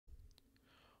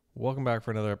Welcome back for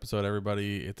another episode,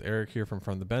 everybody. It's Eric here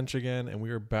from the bench again, and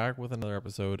we are back with another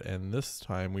episode, and this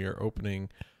time we are opening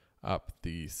up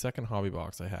the second hobby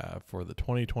box I have for the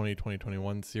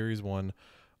 2020-2021 Series 1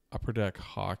 Upper Deck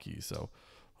Hockey. So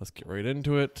let's get right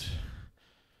into it.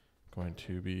 Going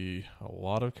to be a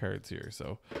lot of cards here.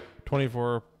 So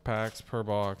 24 packs per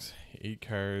box, 8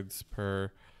 cards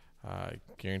per,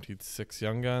 guaranteed 6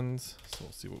 Young Guns. So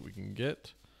we'll see what we can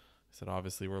get. I said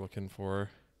obviously we're looking for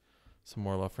some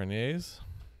more Lafrenieres.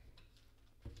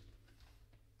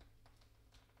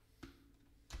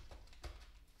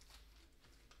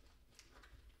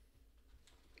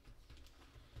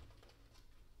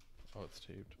 Oh, it's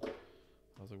taped.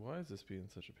 I was like, why is this being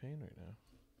such a pain right now?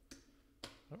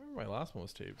 I remember my last one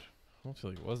was taped. I don't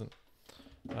feel like it wasn't.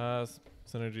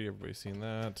 Synergy, everybody's seen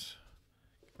that.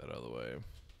 Get that out of the way.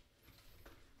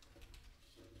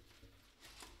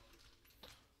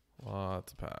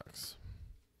 Lots of packs.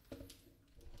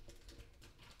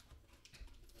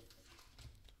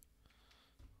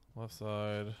 Left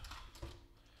side,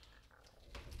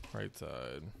 right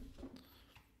side.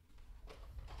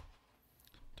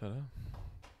 Ta-da.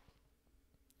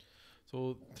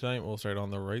 So tonight we'll start on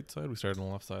the right side. We started on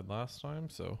the left side last time,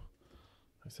 so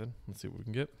I said, let's see what we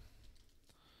can get.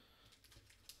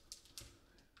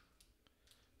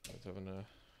 I was having a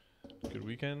good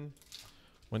weekend.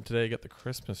 Went today, got the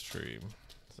Christmas tree.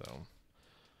 So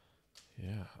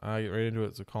yeah, I get right into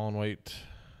it. So Colin White,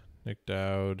 Nick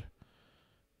Dowd,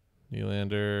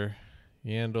 Nylander,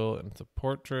 Yandel, and it's a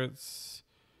portraits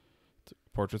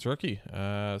rookie.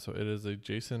 So it is a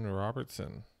Jason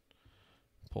Robertson.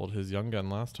 Pulled his Young Gun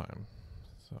last time,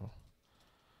 so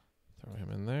throw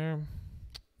him in there.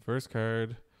 First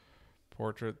card,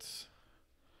 portraits,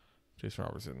 Jason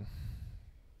Robertson.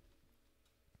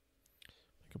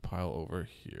 Make a pile over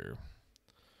here.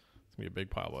 It's gonna be a big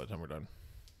pile by the time we're done.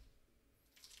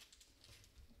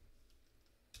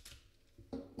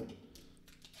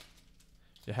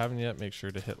 If you haven't yet, make sure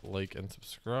to hit like and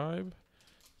subscribe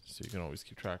so you can always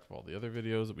keep track of all the other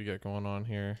videos that we got going on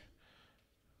here,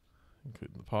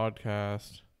 including the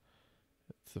podcast.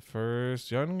 It's the first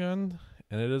Young Gun,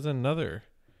 and it is another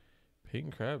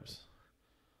Peyton Krebs.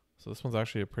 So this one's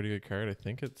actually a pretty good card. I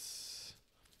think it's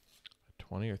a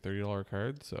 $20 or $30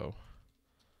 card, so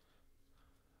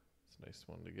it's a nice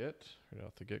one to get right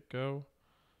off the get-go.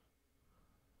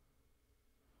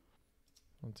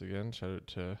 Once again, shout out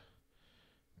to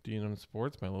D&M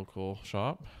Sports, my local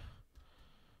shop,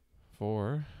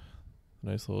 for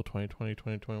nice little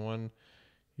 2020-2021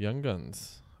 Young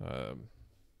Guns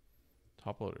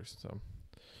top loaders. So,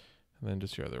 and then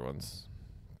just your other ones,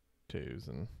 Taves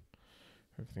and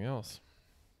everything else.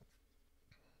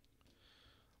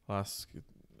 Last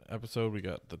episode we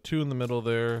got the two in the middle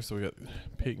there, so we got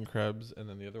Peyton Krebs, and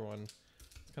then the other one,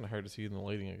 it's kind of hard to see in the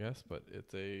lighting, I guess, but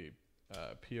it's a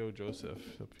P.O. Joseph,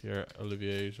 so Pierre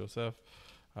Olivier Joseph.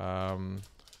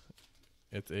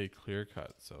 It's a clear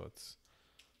cut, so it's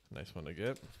a nice one to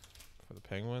get for the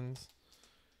Penguins.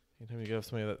 Anytime you get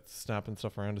somebody that's snapping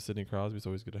stuff around to Sidney Crosby, it's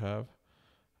always good to have.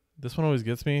 This one always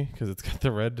gets me because it's got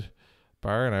the red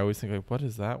bar, and I always think, like, what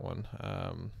is that one?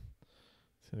 Seen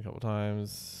it a couple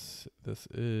times. This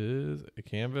is a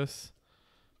canvas.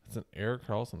 It's an Erik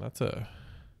Karlsson. That's a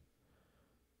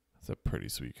pretty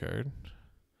sweet card.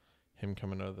 Him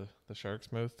coming out of the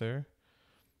shark's mouth there.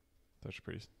 That's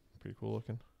pretty cool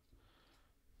looking.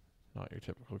 Not your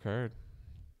typical card.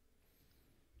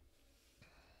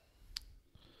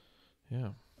 Yeah.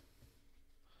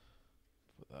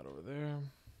 Put that over there.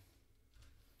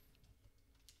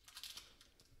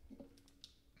 I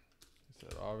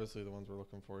said obviously the ones we're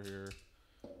looking for here.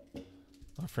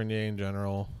 Lafreniere in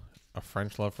general. A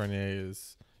French Lafreniere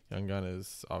is Young Gun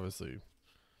is obviously,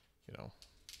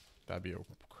 that'd be a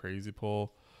crazy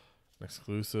pull. An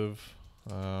exclusive.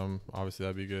 Obviously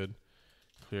that'd be good.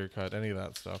 Clear cut, any of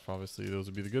that stuff, obviously those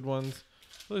would be the good ones.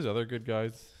 There's other good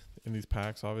guys in these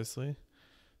packs, obviously.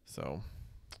 So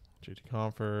JT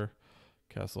Compher,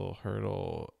 Kessel,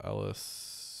 Hurdle,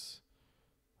 Ellis.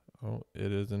 Oh,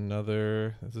 is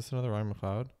this another Ryan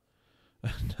McLeod?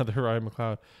 Another Ryan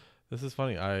McLeod. This is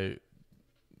funny.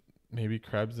 Maybe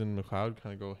Krebs and McLeod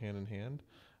kind of go hand in hand.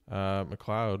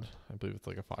 McLeod, I believe it's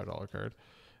like a $5 card.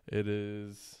 It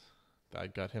is, I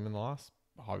got him in the last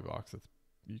hobby box.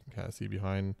 You can kind of see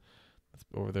behind, it's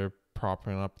over there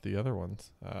propping up the other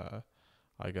ones.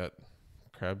 I got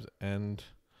Krebs and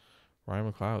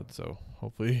Ryan McLeod, so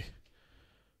hopefully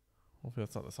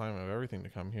that's not the sign of everything to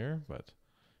come here, but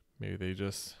maybe they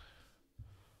just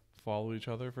follow each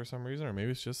other for some reason, or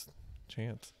maybe it's just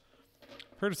chance.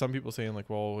 I've heard of some people saying, like,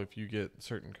 well, if you get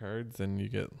certain cards, then you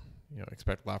get,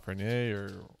 expect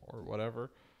Lafreniere or whatever.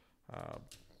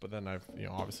 But then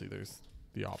obviously there's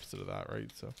the opposite of that,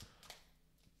 right? So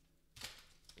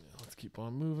let's keep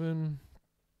on moving.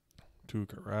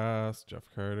 Tuukka Rask, Jeff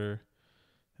Carter.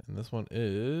 And this one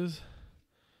is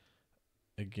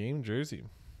a game jersey.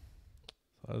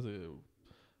 So that's a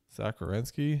Zach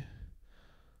Werenski.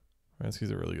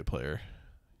 Werenski's a really good player.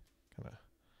 I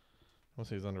won't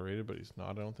say he's underrated, but he's not,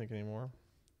 I don't think, anymore.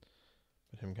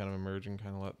 But him kind of emerging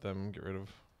kind of let them get rid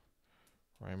of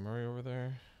Ryan Murray over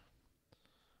there.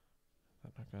 Is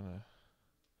that not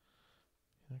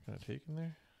gonna take him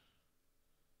there?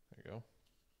 There you go.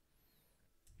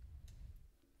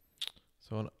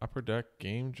 So an Upper Deck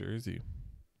game jersey.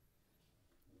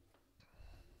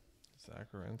 Zach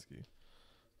Werenski.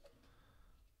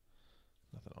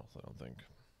 Nothing else, I don't think.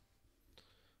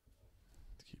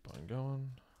 Let's keep on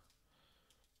going.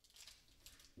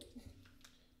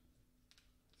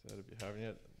 So if you haven't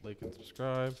yet, like and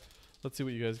subscribe. Let's see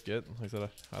what you guys get. Like I said,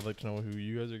 I'd like to know who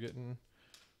you guys are getting,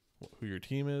 who your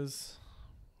team is,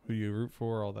 who you root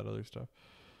for, all that other stuff.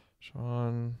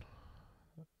 Sean.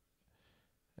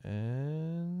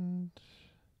 And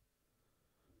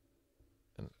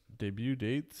debut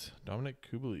dates, Dominic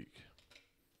Kubalik.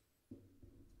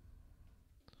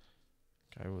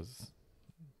 Guy was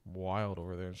wild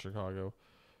over there in Chicago.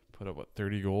 Put up,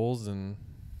 30 goals in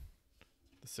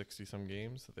the 60-some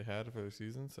games that they had for their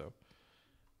season. So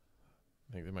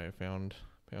I think they might have found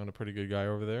a pretty good guy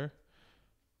over there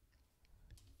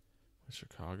with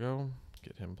Chicago.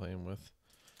 Get him playing with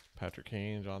Patrick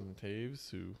Kane, Jonathan Toews,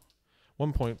 who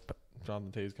one point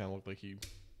Jonathan Toews kind of looked like he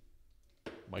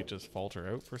might just falter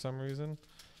out for some reason.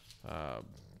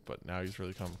 But now he's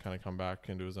really come back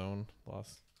into his own the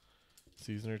last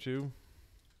season or two.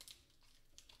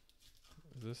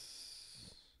 Is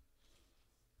this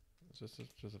just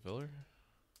a filler?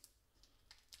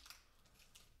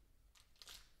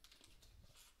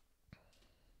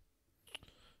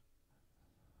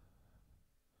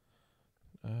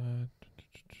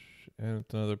 And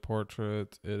it's another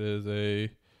portrait. It is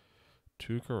a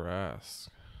Tuukka Rask.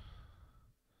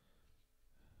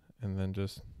 And then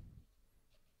just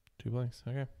 2 blanks.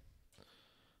 Okay.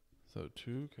 So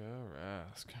Tuukka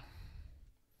Rask.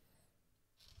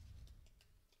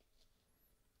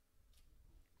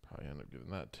 Probably end up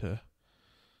giving that to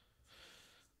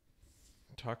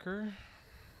Tucker.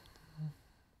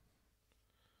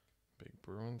 Big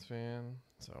Bruins fan.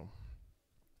 So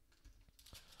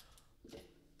the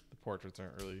portraits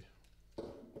aren't really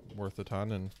worth a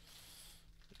ton, and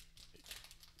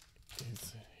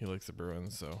he likes the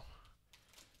Bruins, so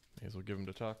may as well give him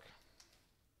to Tuck.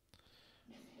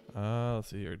 Let's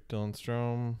see here. Dylan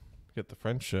Strome. Get the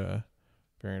French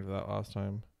variant of that last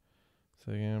time.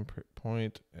 Second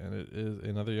point, and it is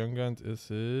another Young Guns.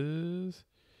 This is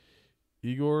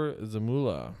Igor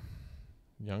Zamula,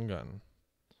 Young Gun.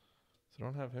 So I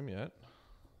don't have him yet.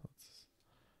 That's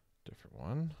a different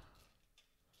one.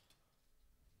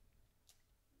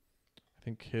 I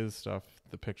think his stuff,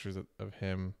 the pictures of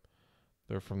him,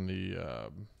 they're from the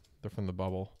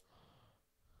bubble.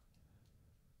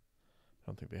 I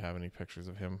don't think they have any pictures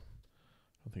of him.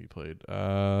 I don't think he played.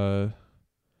 Yeah,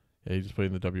 he just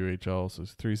played in the WHL. So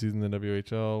it's 3 seasons in the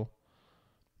WHL,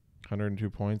 102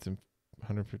 points in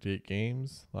 158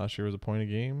 games. Last year was a point a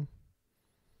game.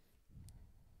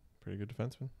 Pretty good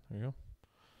defenseman. There you go.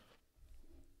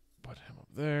 Put him up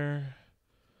there.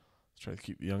 Let's try to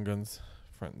keep the Young Guns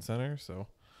front and center. So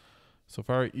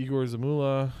far, Igor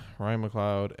Zamula, Ryan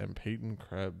McLeod, and Peyton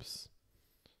Krebs.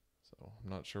 So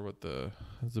I'm not sure what the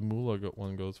Zamula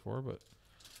one goes for, but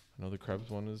I know the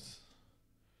Krebs one is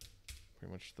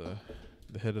pretty much the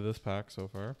hit of this pack so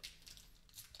far.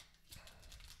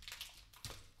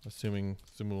 Assuming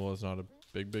Zamula is not a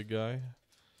big guy,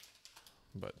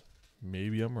 but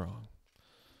maybe I'm wrong.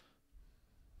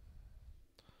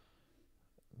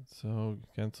 So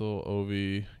Gensel,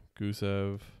 Ovi,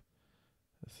 Gusev.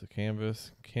 That's the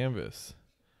canvas.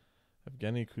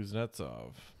 Evgeny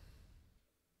Kuznetsov,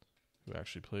 who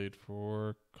actually played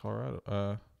for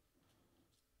Colorado.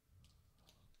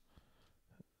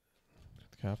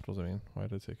 The Capitals, I mean. Why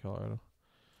did I say Colorado?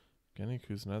 Evgeny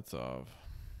Kuznetsov.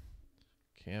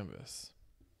 Canvas.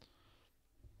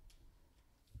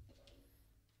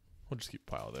 We'll just keep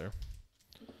a pile there.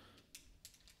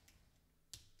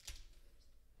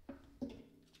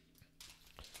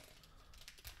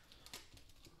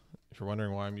 If you're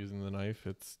wondering why I'm using the knife,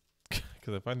 it's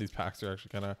because I find these packs are actually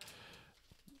kind of a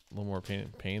little more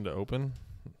pain to open.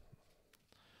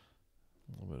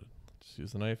 A little bit. Just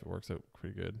use the knife. It works out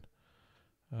pretty good.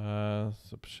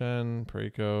 Subshen,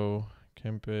 Pareko,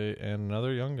 Kempe, and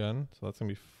another Young Gun. So that's going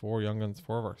to be 4 Young Guns.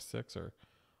 4 of our 6 are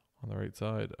on the right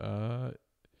side.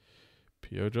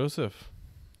 P.O. Joseph.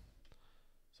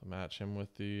 So match him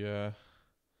with the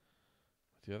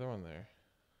other one there.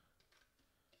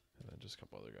 And then just a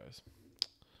couple other guys.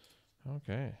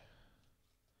 Okay.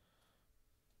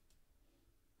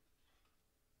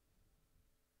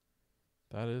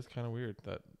 That is kind of weird.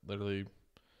 That literally,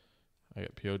 I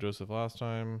got P.O. Joseph last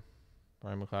time,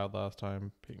 Brian McLeod last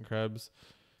time, Peyton Krebs,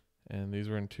 and these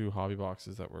were in 2 hobby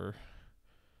boxes that were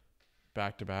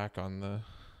back to back on the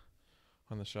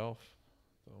shelf.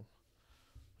 So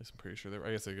at least I'm pretty sure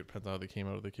I guess it depends on how they came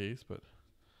out of the case, but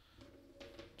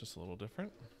just a little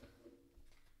different.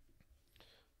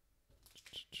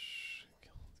 Let's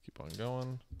keep on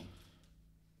going.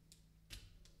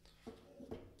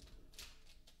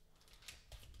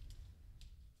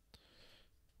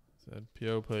 Said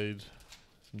P.O. played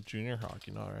some junior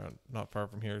hockey not far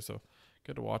from here, so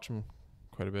good to watch him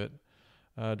quite a bit.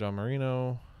 John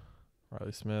Marino,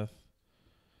 Riley Smith,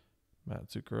 Matt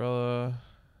Zuccarella,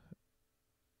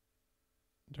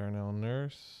 Darnell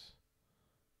Nurse.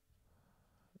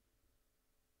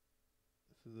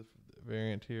 This is a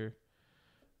variant here,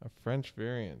 a French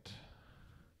variant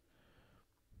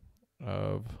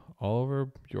of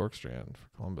Oliver Bjorkstrand for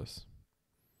Columbus.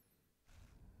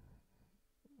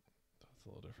 That's a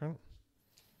little different.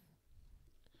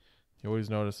 You always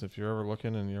notice if you're ever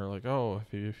looking and you're like, oh,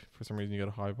 if for some reason you get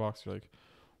a high box, you're like,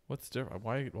 what's different?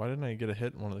 Why didn't I get a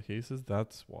hit in one of the cases?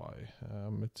 That's why.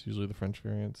 It's usually the French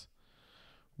variants.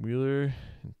 Wheeler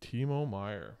and Timo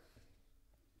Meyer.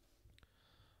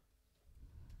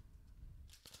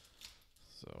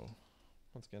 So,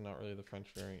 once again, not really the French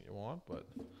variant you want, but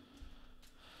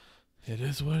it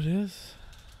is what it is.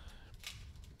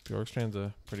 Bjorkstrand's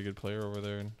a pretty good player over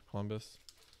there in Columbus.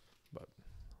 But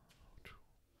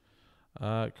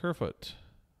Kerfoot.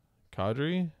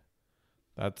 Kadri.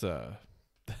 That's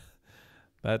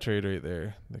that trade right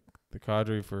there. The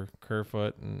Kadri for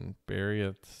Kerfoot and Barry,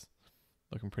 it's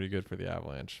looking pretty good for the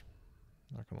Avalanche.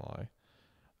 Not going to lie.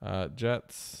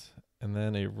 Jets. And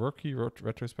then a rookie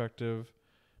retrospective,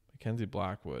 Mackenzie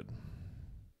Blackwood.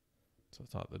 So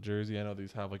it's not the jersey. I know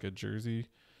these have like a jersey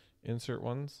insert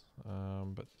ones.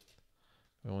 But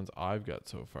the ones I've got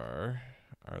so far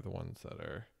are the ones that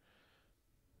are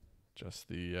just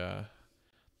the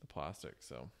plastic.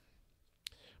 So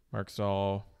Mark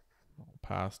Stahl,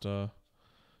 Pasta,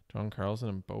 John Carlson,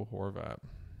 and Bo Horvat.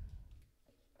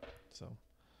 So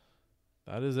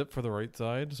that is it for the right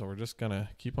side. So we're just going to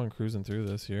keep on cruising through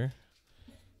this here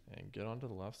and get onto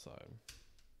the left side.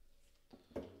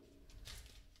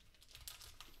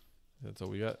 And so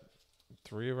we got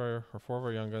 4 of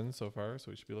our young guns so far.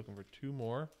 So we should be looking for 2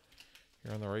 more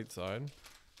here on the right side.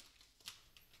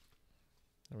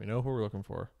 And we know who we're looking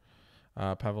for.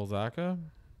 Pavel Zacha,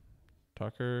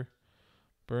 Tucker,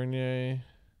 Bernier,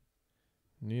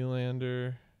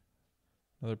 Nylander,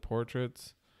 other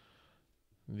portraits.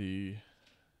 The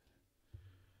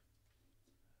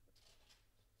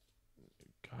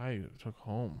guy who took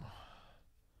home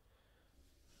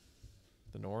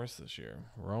the Norris this year,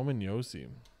 Roman Josi.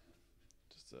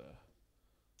 Just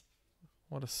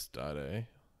what a stud, eh?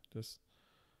 Just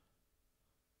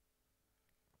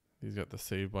he's got the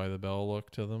Saved by the Bell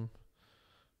look to them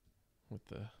with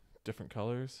the different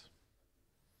colors.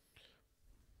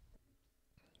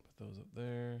 Put those up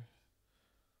there.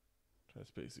 Try to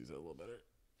space these out a little better.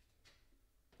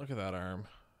 Look at that arm.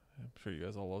 I'm sure you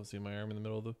guys all love seeing my arm in the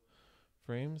middle of the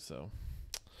frame. So,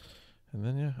 and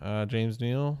then James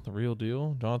Neal, the real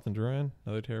deal. Jonathan Drouin,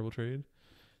 another terrible trade,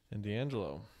 and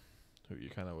D'Angelo, who you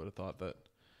kind of would have thought that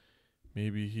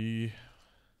maybe he was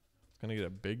gonna get a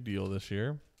big deal this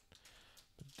year,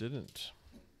 but didn't.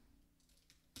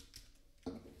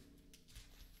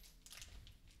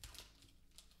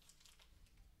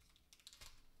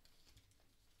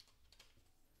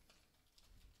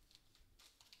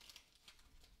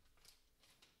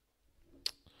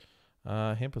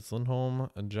 Hampus Lindholm,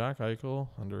 Jack Eichel,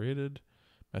 underrated.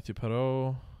 Matthew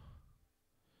Perreault.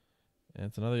 And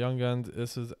it's another Young Guns.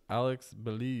 This is Alex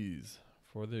Belize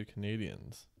for the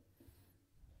Canadians.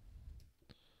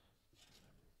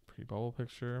 Pre-bubble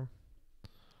picture.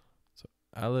 So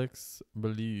Alex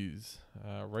Belize,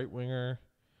 right winger,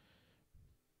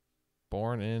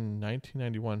 born in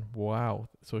 1991. Wow.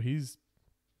 So he's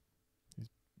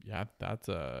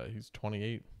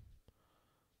 28.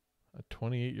 A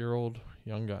 28-year-old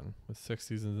young gun with 6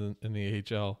 seasons in the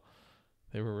AHL.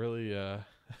 They were really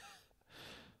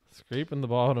scraping the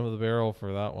bottom of the barrel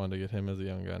for that one to get him as a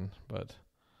young gun. But,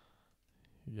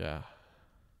 yeah.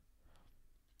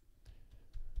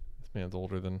 This man's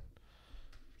older than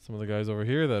some of the guys over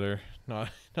here that are not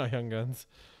young guns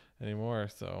anymore.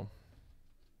 So,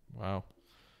 wow.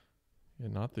 Yeah,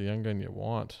 not the young gun you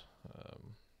want.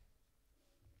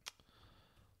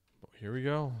 But here we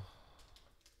go.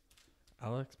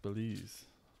 Alex Belize.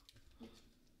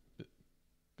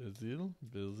 Bizil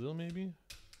maybe?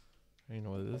 I don't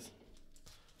know what it is.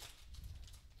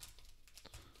 I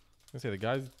was gonna say the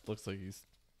guy looks like he's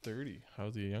 30.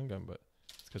 How's he a young gun? But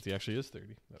it's because he actually is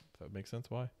 30. That makes sense.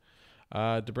 Why?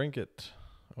 DeBrincat.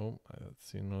 Oh,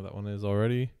 let's see. No, that one is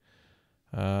already.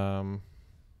 Brachet,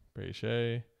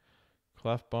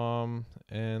 Clefbaum,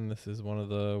 and this is one of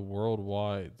the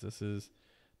worldwides. This is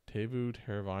Teuvo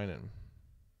Teravainen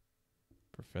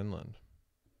for Finland.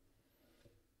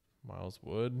 Miles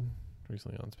Wood,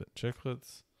 recently on Spit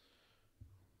Chicklets.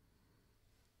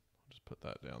 I'll just put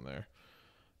that down there.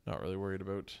 Not really worried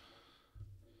about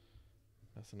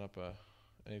messing up a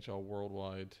NHL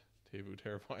worldwide Teuvo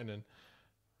Teravainen.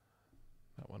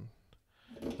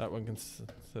 That one can sit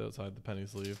outside the penny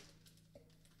sleeve.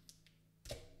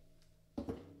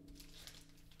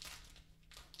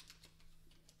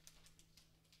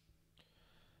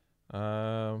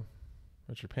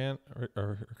 Richard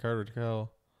or Ricardo Decal,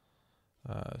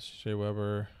 Shea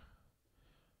Weber,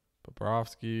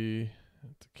 Bobrovsky,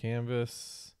 it's a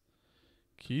canvas,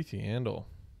 Keith Yandel.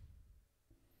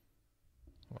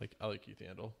 I like Keith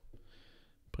Yandel.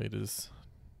 Played his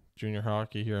junior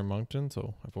hockey here in Moncton,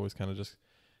 so I've always kind of just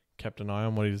kept an eye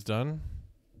on what he's done.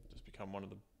 Just become one of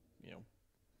the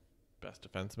best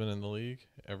defensemen in the league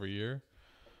every year.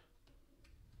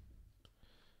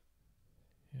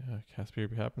 Yeah, Casper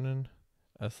happening.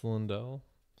 S. Lindell.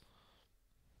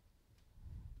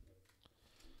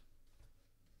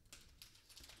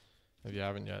 If you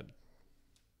haven't yet,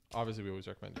 obviously we always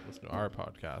recommend listening to our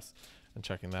podcast and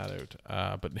checking that out.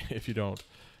 But if you don't,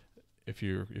 if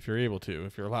you're able to,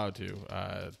 if you're allowed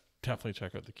to, definitely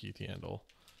check out the Keith Yandel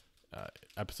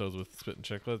episodes with Spit and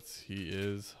Chicklets. He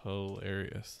is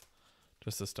hilarious.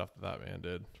 Just the stuff that man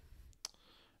did.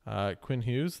 Quinn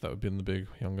Hughes, that would be in the big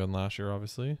young gun last year,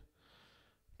 obviously.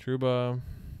 Trouba,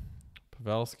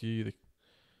 Pavelski, the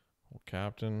old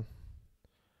captain,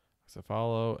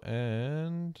 Cephalo,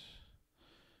 and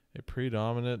a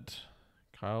predominant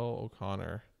Kyle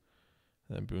O'Connor.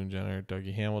 And then Boone Jenner,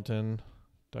 Dougie Hamilton,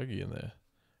 Dougie in the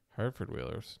Hartford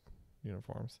Whalers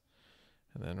uniforms.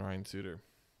 And then Ryan Suter.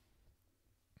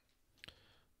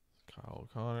 Kyle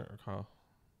O'Connor. Why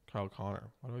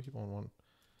do I keep on one?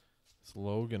 It's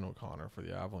Logan O'Connor for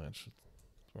the Avalanche.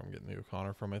 That's where I'm getting the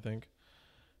O'Connor from, I think.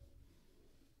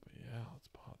 But yeah, let's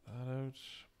pop that out.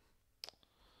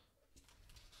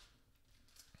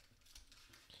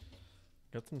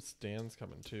 Got some stands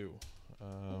coming too.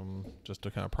 Just to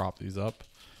kind of prop these up.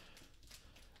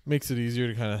 Makes it easier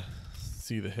to kind of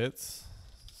see the hits.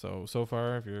 So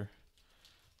far, if you're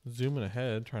zooming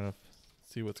ahead, trying to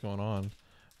see what's going on.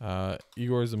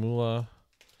 Igor Zamula,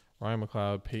 Ryan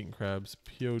McLeod, Peyton Krebs,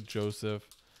 Pio Joseph,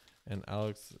 and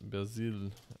Alex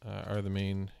Bazil are the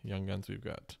main young guns we've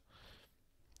got.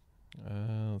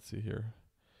 Let's see here.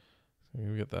 So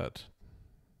we got that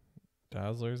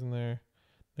Dazzlers in there.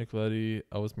 Nick Leddy,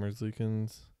 Elvis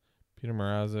Merzlikins, Peter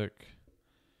Mrazek,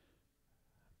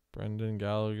 Brendan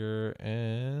Gallagher,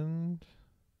 and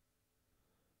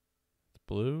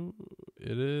blue.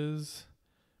 It is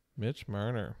Mitch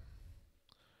Marner,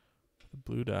 the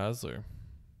Blue Dazzler.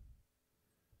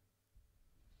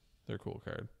 They're a cool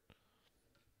card.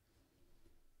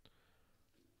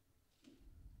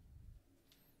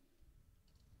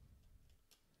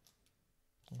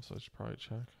 Also, I should probably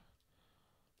check.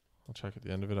 I'll check at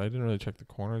the end of it. I didn't really check the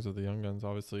corners of the young guns.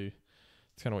 Obviously,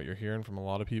 it's kind of what you're hearing from a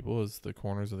lot of people is the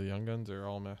corners of the young guns are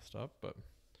all messed up. But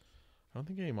I don't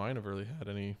think any of mine have really had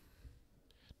any.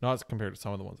 Not as compared to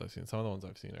some of the ones I've seen. Some of the ones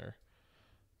I've seen are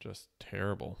just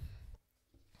terrible.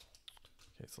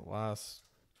 Okay, so last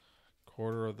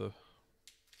quarter of the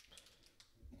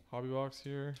hobby box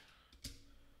here.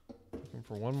 Looking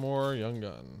for one more young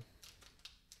gun.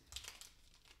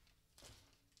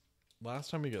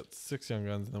 Last time we got 6 young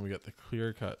guns, and then we got the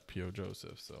clear cut P.O.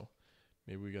 Joseph. So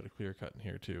maybe we got a clear cut in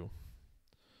here too.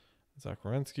 Zach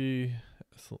Werenski,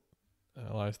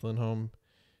 Elias Lindholm,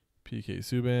 PK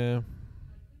Subban.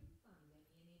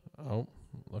 Oh,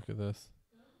 look at this.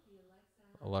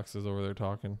 Alexis over there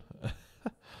talking.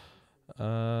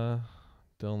 Dylan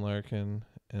Larkin,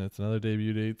 and it's another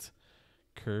debut dates.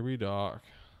 Kirby Doc.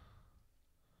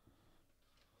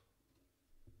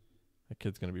 That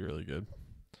kid's going to be really good.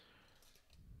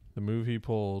 The move he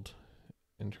pulled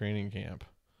in training camp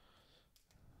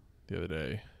the other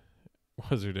day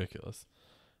was ridiculous.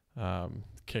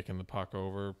 Kicking the puck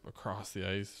over across the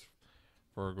ice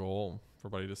for a goal, for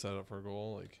Buddy to set up for a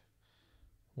goal. Like,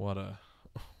 what a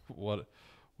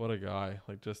guy.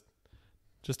 Like, just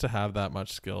just to have that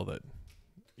much skill that,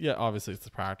 yeah, obviously it's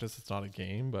the practice. It's not a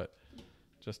game, but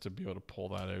just to be able to pull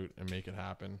that out and make it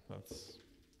happen, that's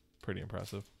pretty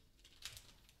impressive.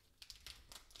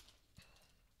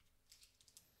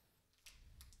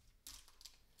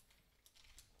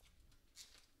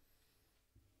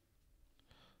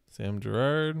 Sam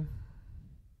Gerard,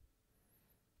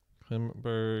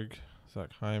 Klimberg,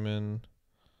 Zach Hyman,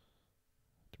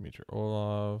 Dmitry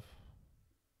Orlov,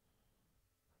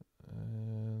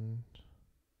 and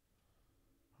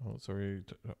sorry,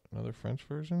 another French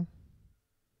version.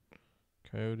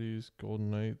 Coyotes, Golden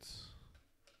Knights,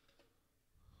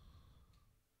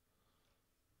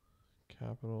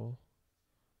 Capital.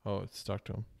 Oh, it's stuck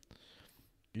to him.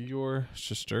 Igor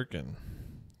Shesterkin,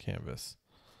 canvas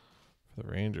for the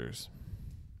Rangers.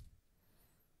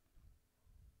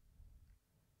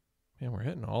 Man, we're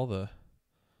hitting all the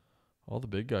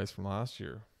big guys from last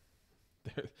year.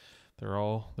 They're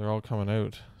all coming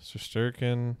out.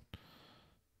 Shesterkin,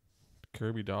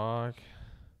 Kirby Dach,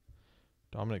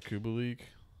 Dominic Kubalik.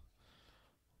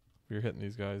 We were hitting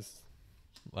these guys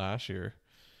last year,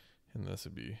 and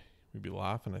we'd be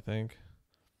laughing, I think.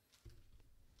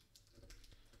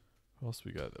 What else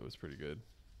we got that was pretty good?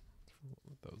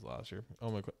 That was last year.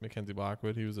 Oh, Mackenzie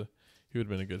Blackwood. He would have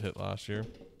been a good hit last year.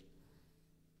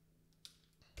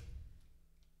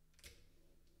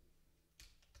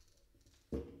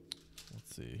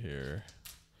 Let's see here.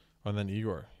 Oh, and then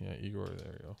Igor. Yeah, Igor.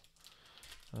 There we go.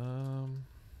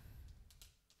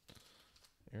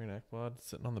 Aaron Ekblad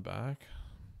sitting on the back.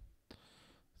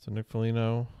 So Nick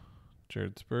Foligno,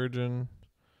 Jared Spurgeon,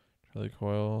 Charlie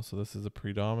Coyle. So this is a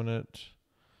predominant.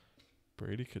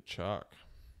 Brady Tkachuk.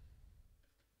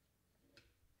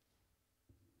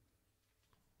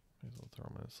 May as well throw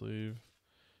him in a sleeve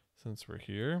since we're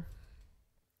here.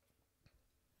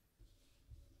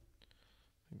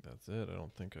 I think that's it. I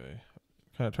don't think I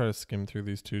kind of try to skim through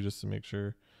these two just to make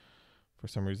sure. For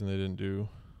some reason they didn't do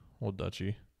Old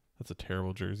Dutchie. That's a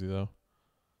terrible jersey though.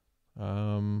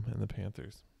 And the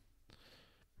Panthers.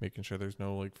 Making sure there's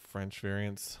no like French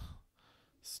variants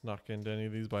snuck into any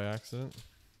of these by accident.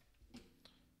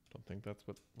 Don't think that's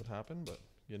what would happen, but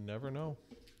you never know.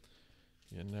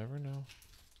 You never know.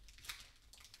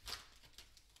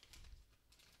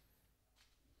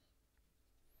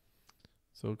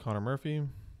 So Connor Murphy,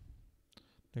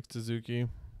 Nick Suzuki,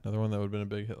 another one that would have been a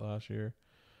big hit last year.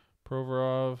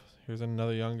 Provorov, here's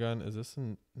another young gun. Is this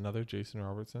another Jason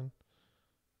Robertson?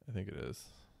 I think it is.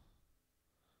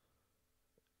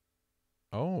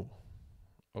 Oh,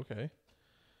 okay.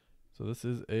 So this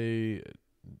is a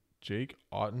Jake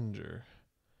Ottinger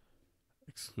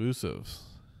exclusives,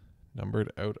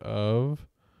 numbered out of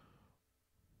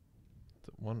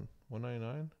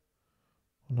 199,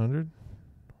 100,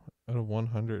 out of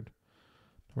 100,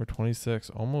 number 26,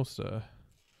 almost a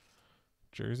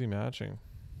jersey matching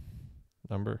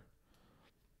number.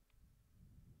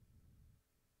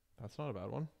 That's not a bad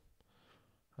one.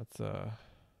 That's a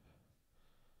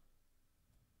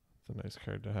nice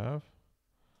card to have.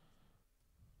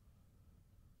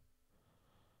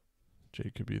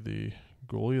 Jake could be the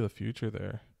goalie of the future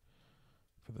there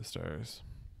for the Stars.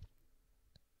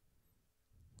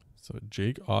 So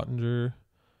Jake Ottinger,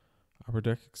 Upper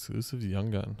Deck exclusive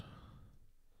young gun.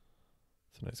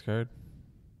 It's a nice card.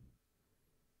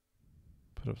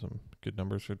 Put up some good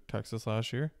numbers for Texas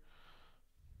last year.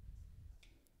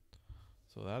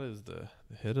 So that is the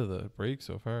hit of the break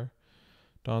so far.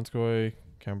 Donskoy,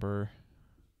 Kemper,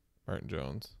 Martin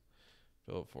Jones,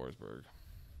 Philip Forsberg.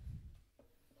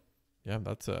 Yeah,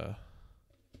 that's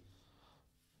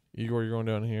Igor, you're going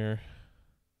down here.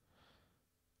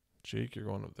 Jake, you're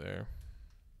going up there.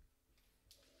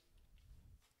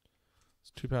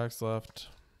 There's 2 packs left.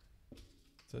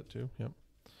 Is that 2? Yep.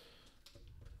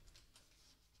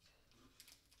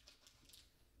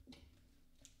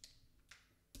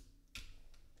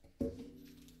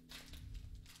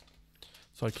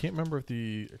 So I can't remember if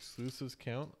the exclusives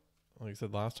count. Like I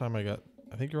said, last time I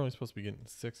think you're only supposed to be getting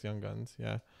 6 young guns.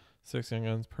 Yeah, 6 young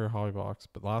guns per hobby box.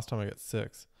 But last time I got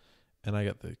 6, and I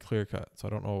got the clear cut. So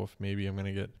I don't know if maybe I'm going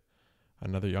to get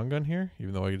another young gun here,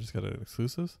 even though I just got an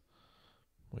exclusives.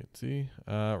 Wait and see.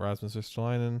 Rasmus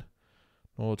Ristolainen,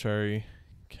 Noel Cherry,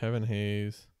 Kevin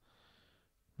Hayes,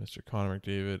 Mr. Connor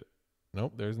McDavid.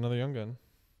 Nope, there's another young gun.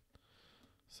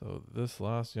 So this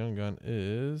last young gun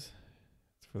is...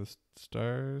 for the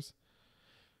Stars,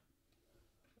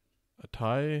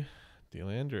 Ty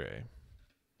Dellandre.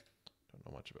 Don't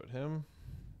know much about him.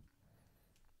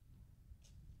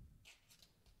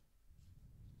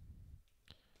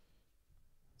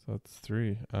 So that's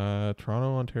 3.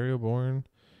 Toronto, Ontario, born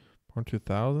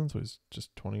 2000, so he's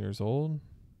just 20 years old.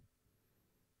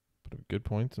 good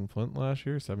points in Flint last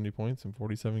year, 70 points in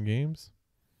 47 games.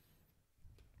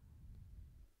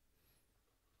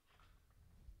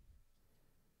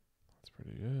 That's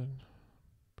pretty good.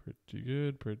 Pretty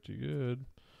good, pretty good.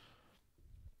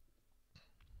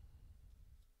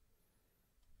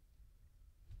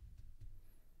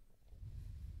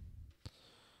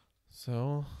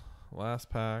 So, last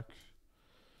pack.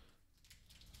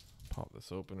 Pop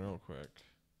this open real quick.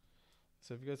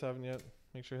 So if you guys haven't yet,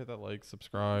 make sure to hit that like,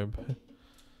 subscribe. There'll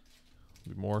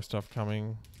be more stuff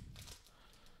coming.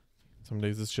 Some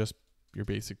days it's just your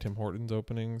basic Tim Hortons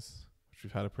openings, which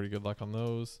we've had a pretty good luck on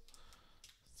those.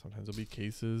 Sometimes it'll be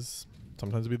cases.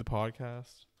 Sometimes it'll be the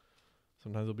podcast.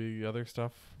 Sometimes it'll be other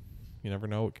stuff. You never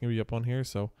know what can be up on here.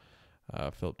 So,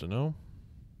 Philip Deneau,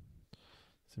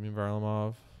 Semyon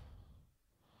Varlamov,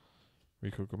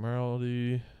 Rico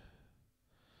Grimaldi,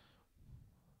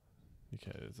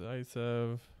 Mikhail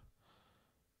Zaitsev,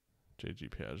 JG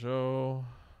Piaget,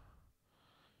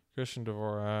 Christian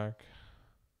Dvorak,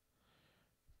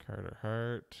 Carter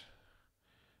Hart,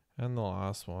 and the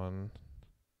last one,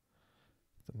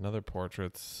 another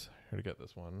portraits. Here to get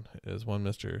this one is one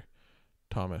Mr.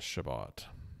 Thomas Chabot.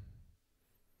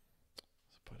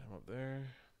 So put him up there.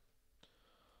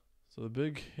 So the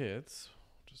big hits,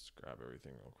 just grab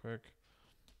everything real quick.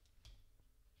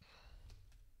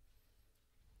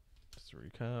 Just a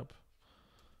recap.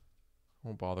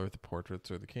 Won't bother with the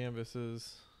portraits or the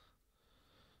canvases.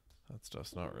 That's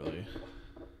just not really.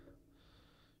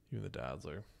 Even the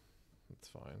Dazzler. That's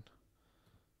fine.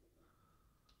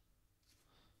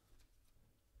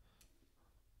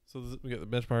 So we get the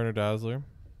bench partner Dazzler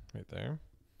right there.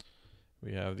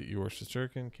 We have the Igor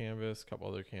Shesterkin canvas, a couple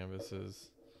other canvases,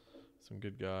 some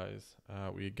good guys.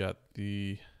 We got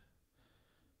the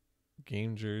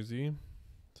game jersey.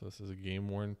 So this is a game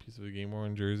worn piece of a game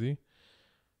worn jersey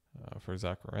for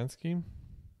Zach Werenski.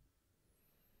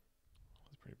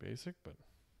 It's pretty basic, but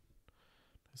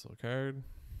nice little card.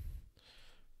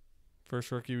 First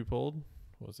rookie we pulled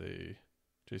was a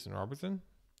Jason Robertson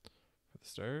for the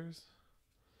Stars.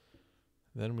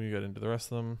 Then we got into the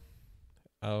rest of them.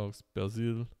 Alex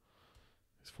Belzile,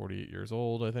 he's 48 years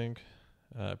old, I think.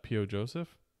 P.O.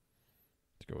 Joseph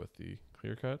to go with the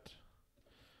clear cut.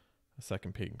 A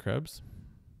second Peyton Krebs.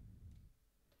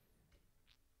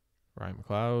 Ryan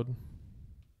McLeod.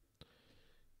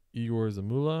 Igor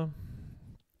Zamula.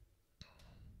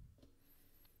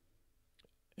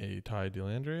 A Ty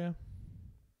Dellandrea.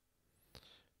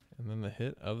 And then the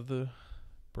hit of the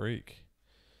break.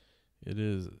 It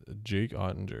is Jake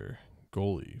Ottinger,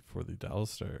 goalie for the Dallas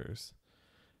Stars.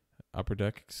 Upper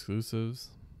Deck exclusives.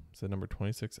 It's at number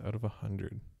 26 out of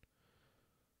 100.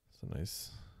 It's a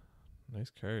nice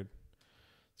card.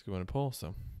 It's a good one to pull. So,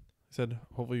 like I said,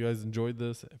 hopefully you guys enjoyed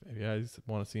this. If you guys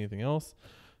want to see anything else,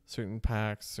 certain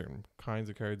packs, certain kinds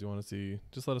of cards you want to see,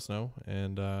 just let us know.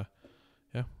 And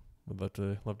yeah, we'd love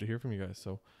to hear from you guys.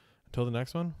 So, until the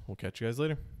next one, we'll catch you guys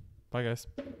later. Bye, guys.